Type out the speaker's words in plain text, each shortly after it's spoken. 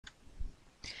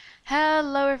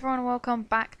Hello everyone and welcome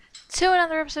back to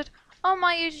another episode on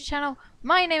my YouTube channel.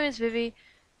 My name is Vivi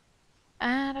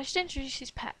and I should introduce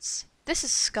these pets. This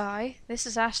is Sky, this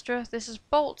is Astra, this is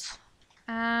Bolt,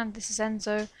 and this is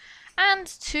Enzo. And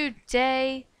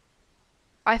today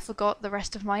I forgot the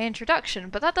rest of my introduction,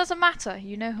 but that doesn't matter.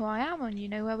 You know who I am and you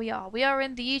know where we are. We are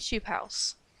in the YouTube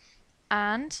house.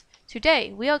 And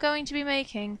today we are going to be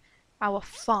making our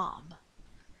farm.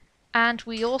 And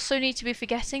we also need to be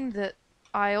forgetting that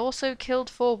I also killed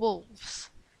 4 wolves.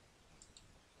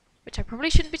 Which I probably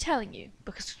shouldn't be telling you,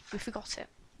 because we forgot it.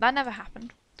 That never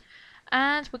happened.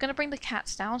 And we're going to bring the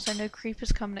cats down so no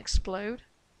creepers come and explode.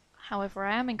 However,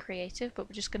 I am in creative, but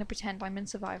we're just going to pretend I'm in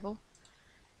survival.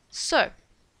 So,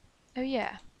 oh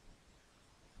yeah.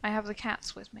 I have the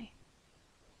cats with me.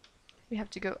 We have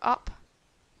to go up.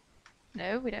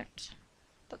 No, we don't.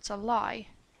 That's a lie.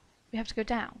 We have to go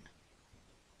down.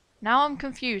 Now I'm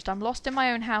confused. I'm lost in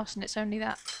my own house and it's only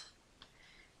that.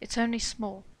 It's only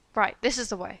small. Right, this is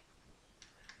the way.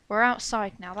 We're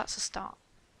outside now. That's a start.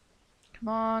 Come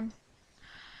on.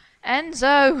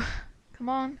 Enzo! Come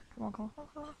on. Come on, come on,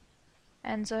 come on.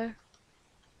 Enzo.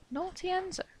 Naughty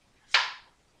Enzo.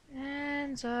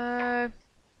 Enzo.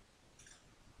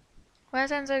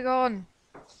 Where's Enzo gone?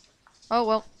 Oh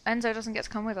well, Enzo doesn't get to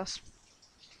come with us.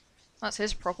 That's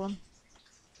his problem.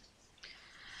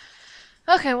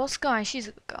 Okay, well Sky, she's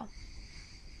a good girl.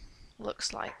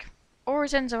 Looks like. Or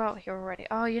is Enzo out here already?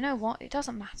 Oh, you know what? It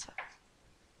doesn't matter.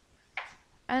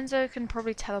 Enzo can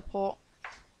probably teleport.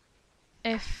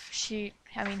 If he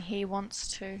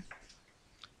wants to.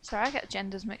 Sorry, I get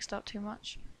genders mixed up too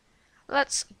much.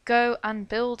 Let's go and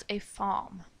build a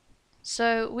farm.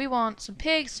 So we want some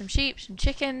pigs, some sheep, some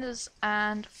chickens,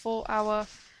 and for our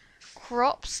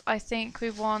crops, I think we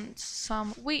want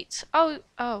some wheat. Oh.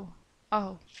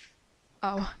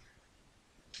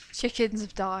 Chickens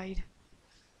have died.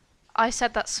 I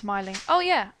said that smiling. Oh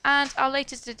yeah, and our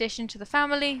latest addition to the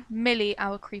family, Millie,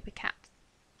 our creeper cat.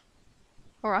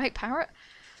 Alright, parrot.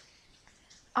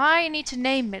 I need to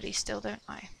name Millie still, don't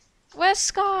I? Where's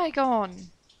Sky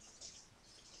gone?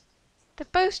 They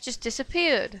both just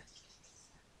disappeared.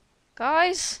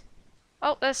 Guys?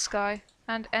 Oh, there's Sky.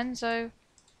 And Enzo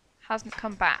hasn't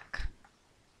come back.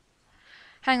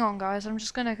 Hang on, guys. I'm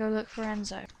just gonna go look for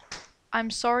Enzo. I'm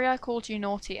sorry I called you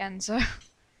naughty, Enzo.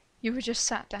 You were just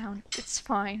sat down. It's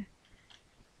fine.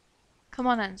 Come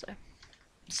on, Enzo.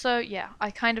 So, yeah, I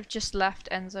kind of just left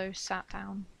Enzo sat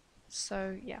down.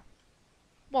 So, yeah.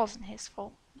 Wasn't his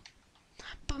fault.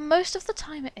 But most of the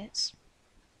time it is.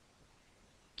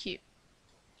 Cute.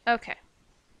 Okay.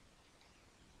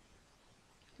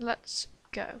 Let's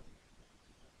go.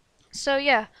 So,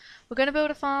 yeah, we're going to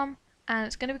build a farm, and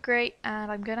it's going to be great,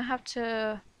 and I'm going to have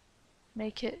to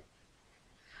make it.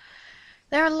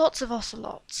 There are lots of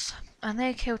ocelots, and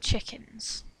they kill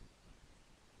chickens.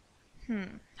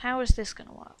 How is this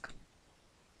gonna work?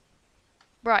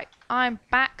 Right, I'm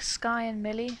back, Sky and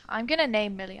Millie. I'm gonna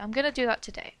name Millie. I'm gonna do that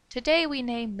today. Today we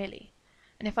name Millie.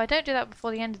 And if I don't do that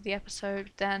before the end of the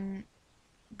episode, then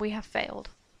we have failed.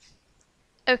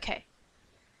 Okay.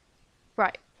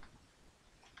 Right.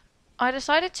 I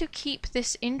decided to keep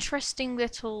this interesting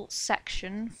little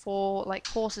section for like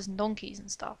horses and donkeys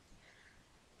and stuff.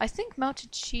 I think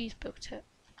Melted Cheese built it.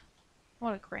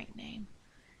 What a great name.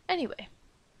 Anyway.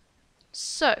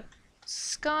 So,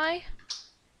 Sky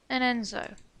and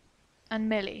Enzo and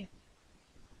Millie.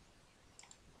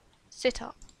 Sit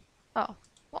up. Oh.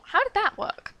 What? How did that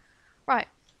work? Right.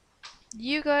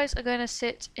 You guys are going to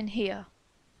sit in here.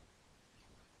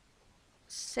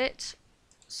 Sit.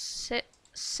 Sit.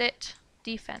 Sit.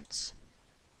 Defense.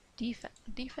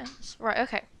 Defense. Right,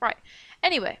 okay. Right.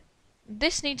 Anyway.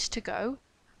 This needs to go.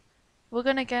 We're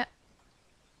gonna get...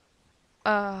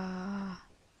 Oh,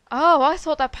 I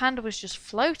thought that panda was just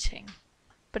floating.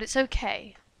 But it's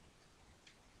okay.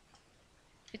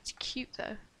 It's cute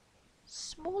though.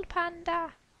 Small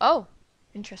panda. Oh,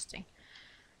 interesting.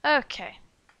 Okay.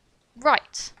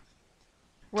 Right.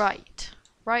 Right.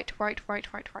 Right.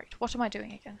 What am I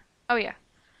doing again? Oh yeah.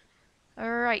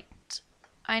 Right.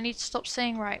 I need to stop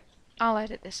saying right. I'll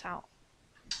edit this out.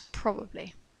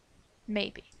 Probably.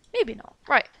 Maybe. Maybe not.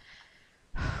 Right.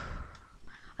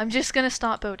 I'm just going to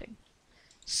start building.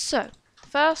 So,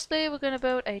 firstly we're going to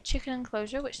build a chicken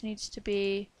enclosure which needs to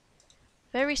be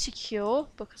very secure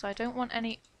because I don't want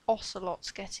any ocelots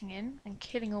getting in and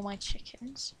killing all my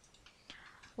chickens.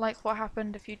 Like what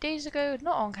happened a few days ago,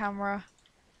 not on camera,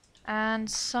 and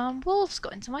some wolves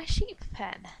got into my sheep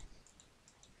pen.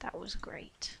 That was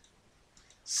great.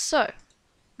 So,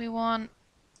 we want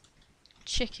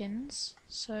chickens.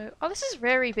 So, oh, this is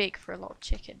very big for a lot of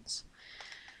chickens.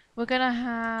 We're gonna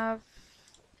have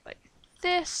like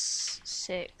this.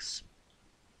 6.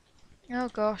 Oh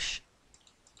gosh.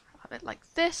 Have it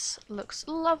like this. Looks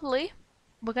lovely.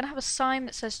 We're gonna have a sign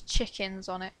that says chickens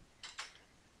on it.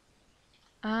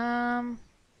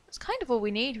 That's kind of all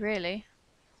we need, really.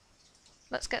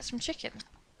 Let's get some chicken.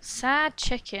 Sad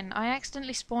chicken. I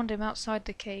accidentally spawned him outside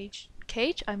the cage.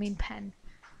 Cage? I mean pen.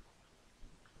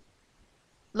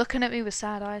 Looking at me with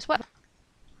sad eyes. Well,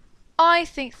 I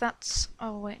think that's...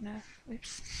 Oh, wait, no.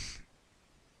 Oops.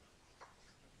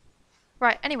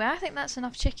 Right, anyway, I think that's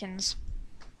enough chickens.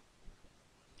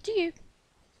 Do you?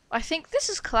 I think this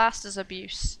is classed as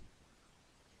abuse.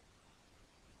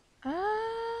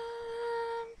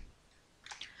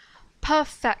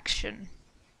 Perfection.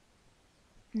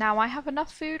 Now I have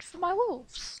enough food for my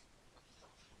wolves.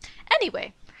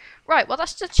 Anyway, right, well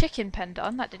that's the chicken pen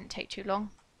done. That didn't take too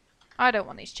long. I don't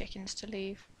want these chickens to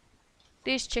leave.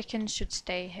 These chickens should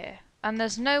stay here. And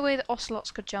there's no way that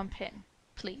ocelots could jump in.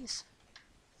 Please.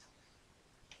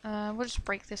 We'll just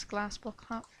break this glass block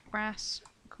up.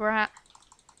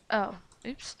 Oh,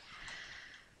 oops.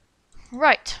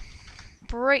 Right.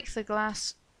 Break the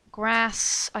grass.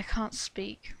 I can't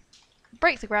speak.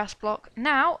 Break the grass block.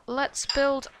 Now, let's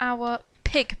build our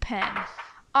pig pen.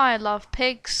 I love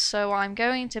pigs, so I'm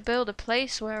going to build a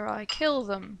place where I kill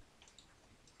them.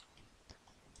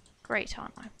 Great,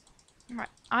 aren't I? Right.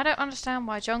 I don't understand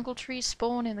why jungle trees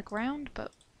spawn in the ground,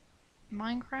 but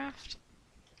Minecraft?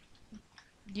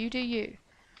 You do you.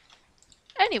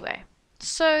 Anyway,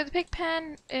 so the pig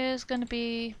pen is going to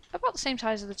be about the same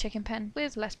size as the chicken pen,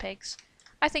 with less pigs.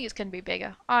 I think it's going to be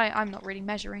bigger. I'm not really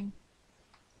measuring.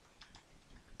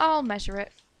 I'll measure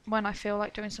it when I feel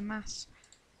like doing some maths.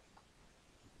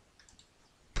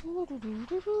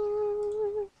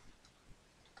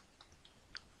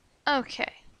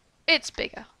 Okay. It's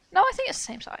bigger. No, I think it's the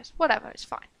same size. Whatever, it's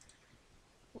fine.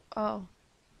 Oh.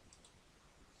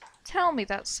 Tell me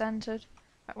that's centered.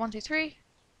 Right, 1, 2, 3.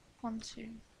 1, 2.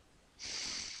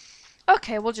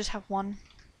 Okay, we'll just have one.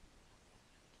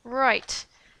 Right.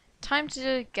 Time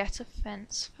to get a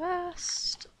fence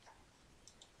first.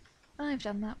 I've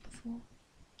done that before.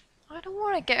 I don't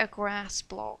want to get a grass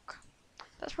block.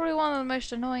 That's probably one of the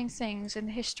most annoying things in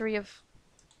the history of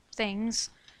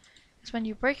things, is when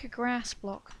you break a grass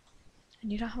block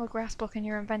and you don't have a grass block in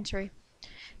your inventory.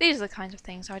 These are the kinds of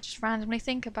things I just randomly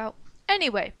think about.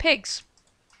 Anyway, pigs.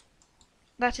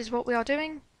 That is what we are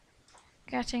doing.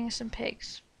 Getting some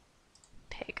pigs.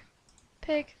 Pig.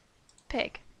 Pig.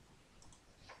 Pig.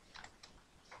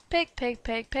 Pig, pig,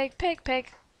 pig, pig, pig,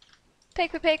 pig.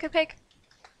 Pig, pig, pig, pig.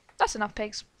 That's enough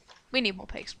pigs. We need more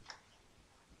pigs.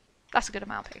 That's a good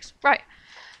amount of pigs. Right.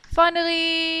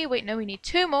 Finally, wait, no, we need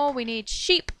 2 more. We need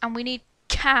sheep and we need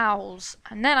cows.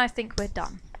 And then I think we're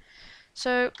done.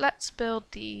 So let's build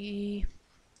the...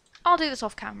 I'll do this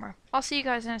off camera. I'll see you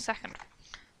guys in a second.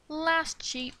 Last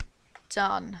sheep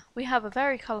done. We have a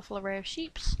very colourful array of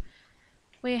sheeps.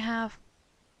 We have...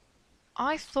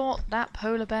 I thought that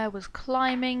polar bear was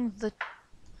climbing the...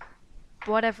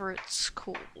 whatever it's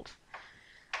called.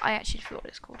 I actually forgot what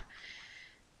it's called.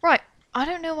 Right. I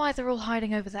don't know why they're all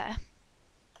hiding over there.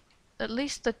 At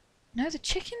least the... No, the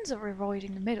chickens are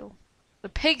avoiding the middle. The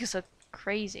pigs are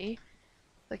crazy.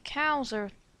 The cows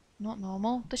are not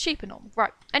normal. The sheep are normal.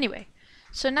 Right. Anyway.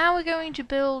 So now we're going to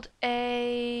build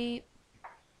a...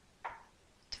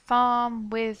 farm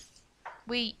with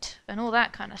wheat and all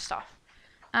that kind of stuff.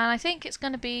 And I think it's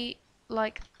going to be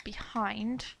like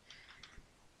behind.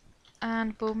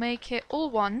 And we'll make it all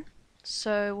one.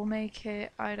 So we'll make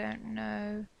it, I don't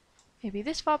know, maybe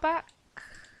this far back?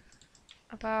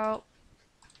 About...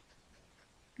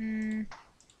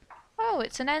 Oh,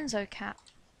 it's an Enzo cat.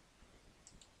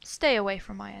 Stay away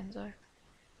from my Enzo.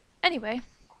 Anyway,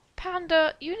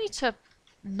 Panda, you need to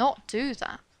not do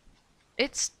that.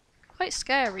 It's quite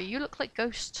scary. You look like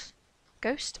Ghost.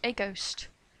 Ghost? A ghost.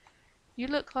 You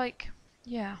look like...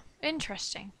 Yeah,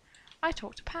 interesting. I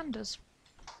talk to pandas.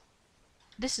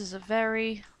 This is a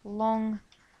very long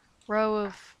row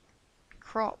of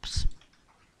crops.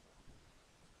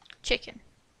 Chicken.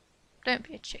 Don't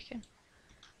be a chicken.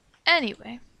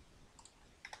 Anyway.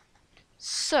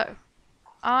 So,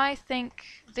 I think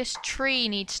this tree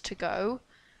needs to go.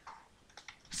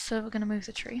 So we're going to move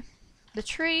the tree. The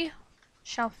tree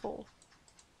shall fall.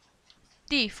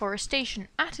 Deforestation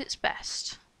at its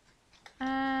best.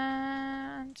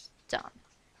 And done.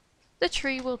 The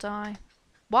tree will die.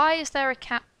 Why is there a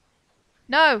cat?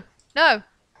 No! No!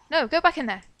 No! Go back in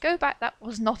there! Go back! That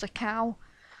was not a cow.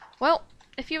 Well,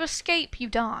 if you escape, you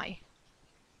die.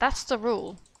 That's the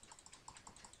rule.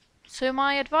 So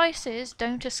my advice is,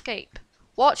 don't escape.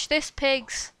 Watch this,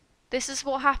 pigs! This is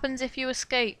what happens if you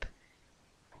escape.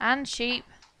 And sheep.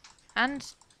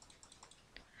 And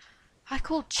I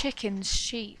call chickens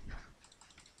sheep.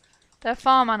 They're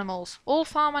farm animals. All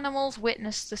farm animals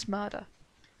witness this murder.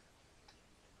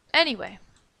 Anyway.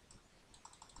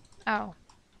 Oh.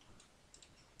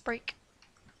 Break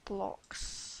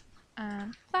blocks.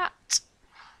 And that.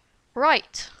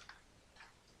 Right.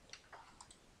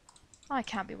 I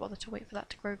can't be bothered to wait for that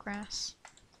to grow grass.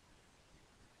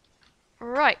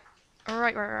 Right.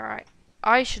 Right.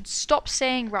 I should stop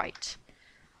saying right.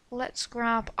 Let's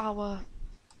grab our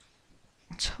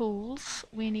tools.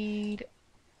 We need...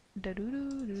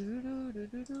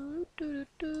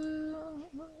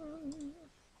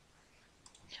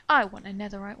 I want a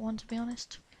netherite one, to be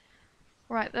honest.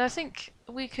 Right, I think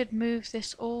we could move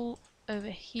this all over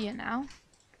here now.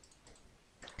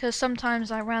 Because sometimes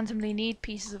I randomly need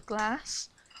pieces of glass.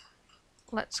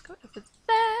 Let's go over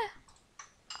there.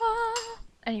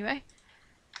 Anyway.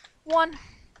 1.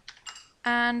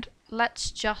 And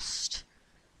let's just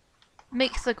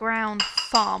make the ground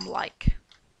farm-like.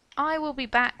 I will be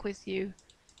back with you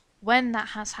when that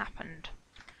has happened.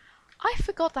 I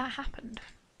forgot that happened.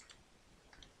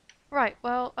 Right,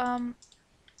 well,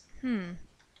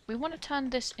 we want to turn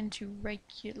this into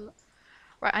regular...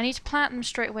 Right, I need to plant them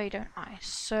straight away, don't I?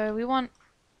 So we want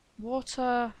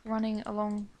water running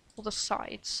along all the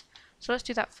sides. So let's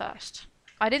do that first.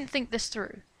 I didn't think this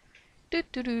through.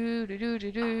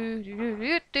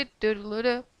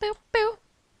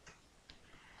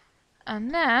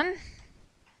 And then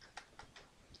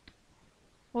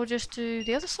we'll just do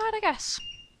the other side, I guess.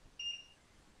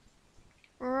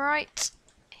 Right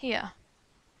here.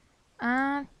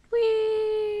 And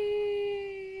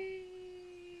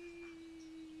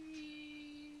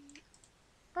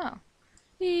oh.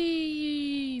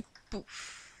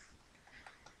 Poof.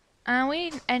 And we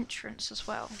need an entrance as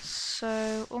well.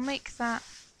 So we'll make that...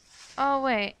 Oh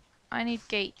wait, I need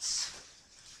gates.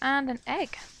 And an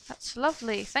egg. That's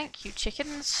lovely. Thank you,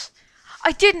 chickens.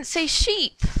 I didn't say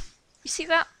sheep! You see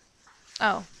that?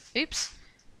 Oh, oops.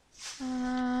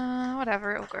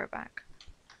 Whatever, it'll grow back.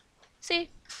 See?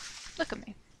 Look at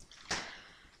me.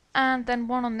 And then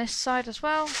one on this side as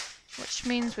well, which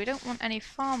means we don't want any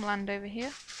farmland over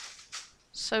here.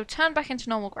 So turn back into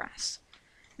normal grass.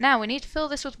 Now we need to fill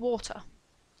this with water,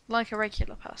 like a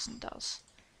regular person does.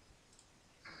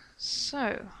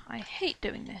 So, I hate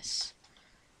doing this.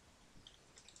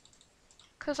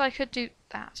 Because I could do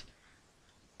that.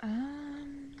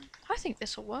 I think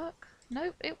this will work.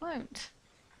 Nope, it won't.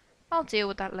 I'll deal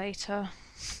with that later.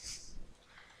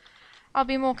 I'll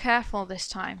be more careful this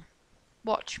time.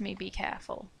 Watch me be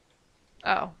careful.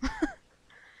 Oh.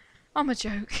 I'm a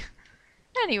joke.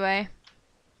 Anyway.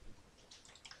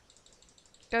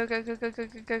 Go.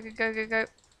 That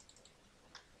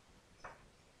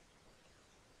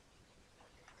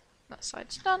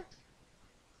side's done.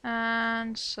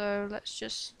 And so let's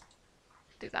just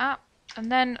do that. And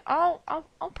then I'll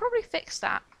probably fix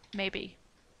that. Maybe.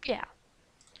 Yeah.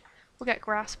 We'll get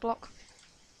grass block.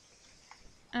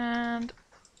 And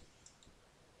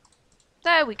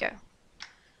there we go.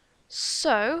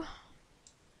 So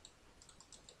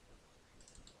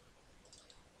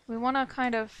we want to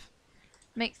kind of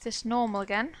make this normal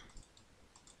again.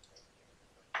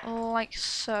 Like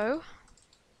so.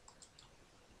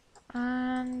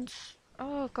 And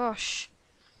oh gosh.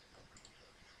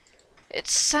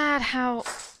 It's sad how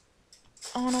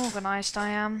unorganized I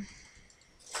am.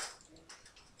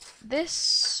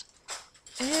 This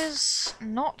is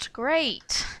not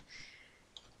great.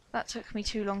 That took me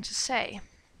too long to say.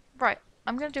 Right,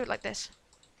 I'm gonna do it like this.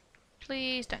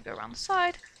 Please don't go around the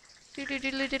side.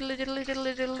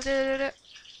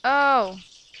 Oh.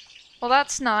 Well,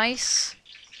 that's nice.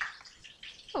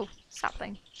 Oh,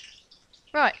 sapling.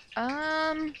 Right,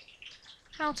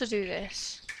 how to do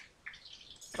this?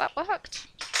 That worked.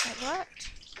 That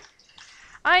worked.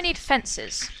 I need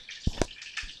fences.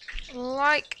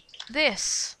 Like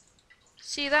this.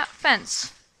 See that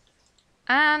fence?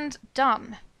 And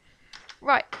done.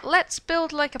 Right, let's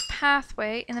build like a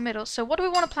pathway in the middle. So what do we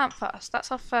want to plant first?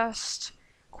 That's our first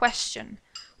question.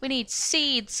 We need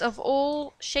seeds of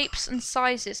all shapes and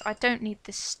sizes. I don't need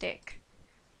this stick.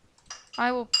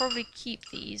 I will probably keep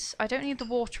these. I don't need the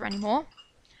water anymore.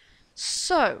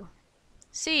 So,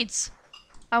 seeds.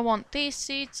 I want these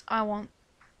seeds. I want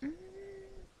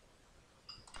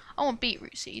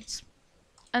beetroot seeds.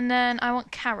 And then I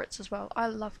want carrots as well. I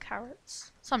love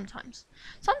carrots. Sometimes.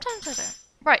 Sometimes I don't.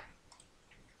 Right.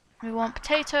 We want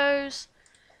potatoes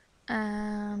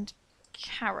and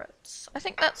carrots. I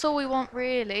think that's all we want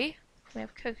really. We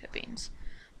have cocoa beans.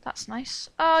 That's nice.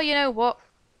 Oh, you know what?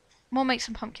 We'll make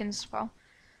some pumpkins as well.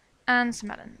 And some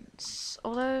melons.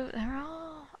 Although there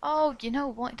are... Oh Oh, you know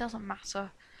what? It doesn't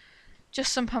matter.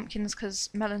 Just some pumpkins because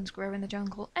melons grow in the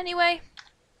jungle. Anyway,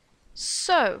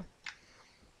 so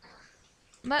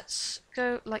let's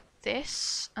go like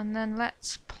this, and then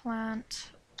let's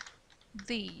plant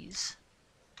these.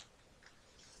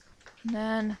 And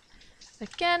then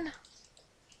again,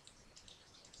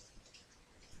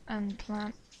 and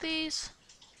plant these.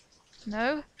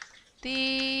 No,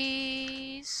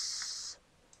 these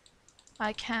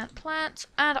I can't plant,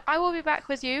 and I will be back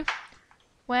with you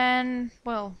when,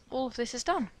 well, all of this is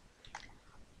done.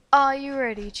 Are you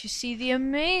ready to see the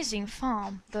amazing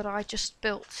farm that I just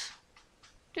built?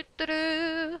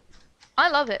 Doo-doo-doo. I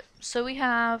love it. So we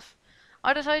have,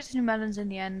 I decided to do melons in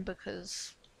the end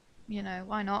because, you know,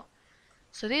 why not?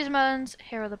 So these are melons,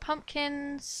 here are the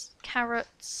pumpkins,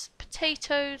 carrots,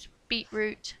 potatoes,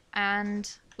 beetroot, and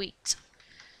wheat.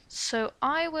 So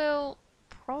I will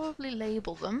probably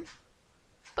label them,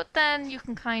 but then you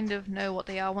can kind of know what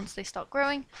they are once they start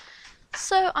growing.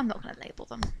 So I'm not going to label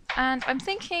them. And I'm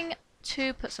thinking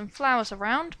to put some flowers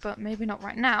around, but maybe not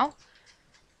right now.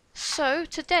 So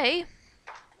today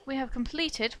we have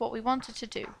completed what we wanted to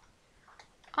do.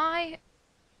 Oh,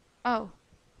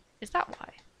 is that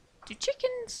why? Do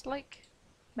chickens like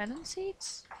melon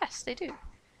seeds? Yes, they do.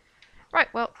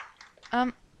 Right, well,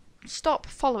 stop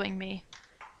following me.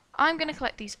 I'm going to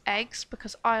collect these eggs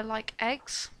because I like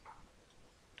eggs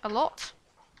a lot.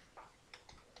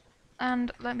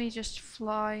 And let me just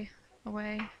fly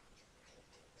away.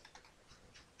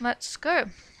 Let's go.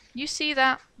 You see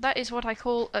that? That is what I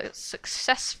call a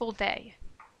successful day.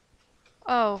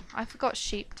 Oh, I forgot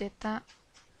sheep did that.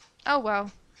 Oh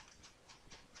well.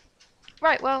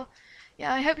 Right, well,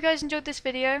 yeah, I hope you guys enjoyed this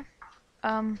video.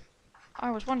 I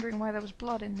was wondering why there was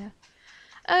blood in there.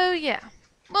 Oh yeah,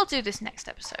 we'll do this next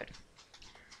episode.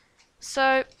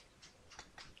 So,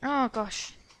 oh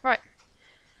gosh, right.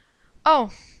 Oh,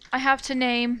 I have to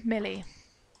name Millie.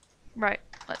 Right,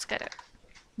 let's get it.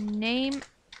 Name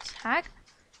tag.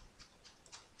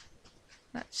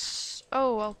 Let's,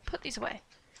 oh, I'll put these away.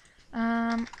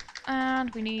 And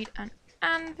we need an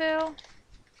anvil.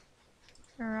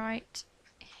 Right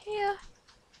here.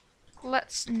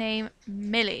 Let's name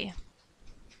Millie.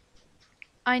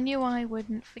 I knew I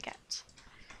wouldn't forget.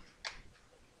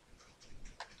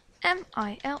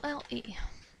 M-I-L-L-E.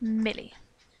 Millie.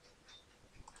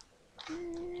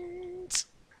 And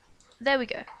there we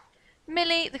go.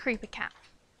 Millie the creeper cat.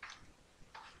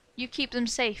 You keep them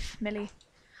safe, Millie.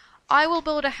 I will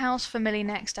build a house for Millie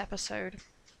next episode.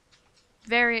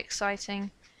 Very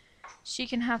exciting. She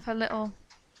can have her little...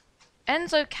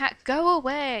 Enzo cat, go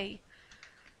away!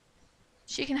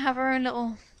 She can have her own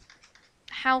little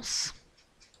house.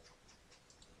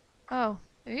 Oh,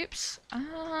 oops.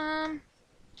 I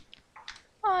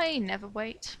never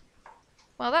wait.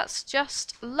 Well, that's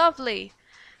just lovely.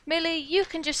 Millie, you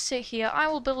can just sit here. I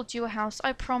will build you a house,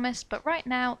 I promise, but right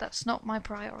now that's not my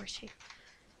priority.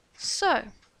 So,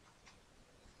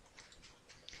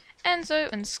 Enzo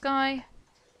and Sky,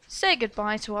 say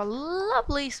goodbye to our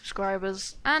lovely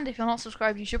subscribers, and if you're not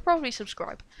subscribed, you should probably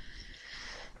subscribe.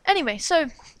 Anyway, so,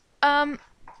 I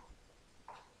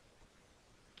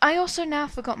also now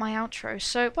forgot my outro,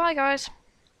 so bye guys.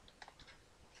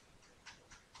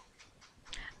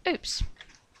 Oops.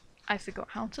 I forgot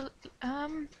how to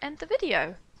end the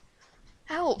video.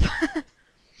 Help.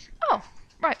 Oh,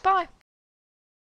 right, bye.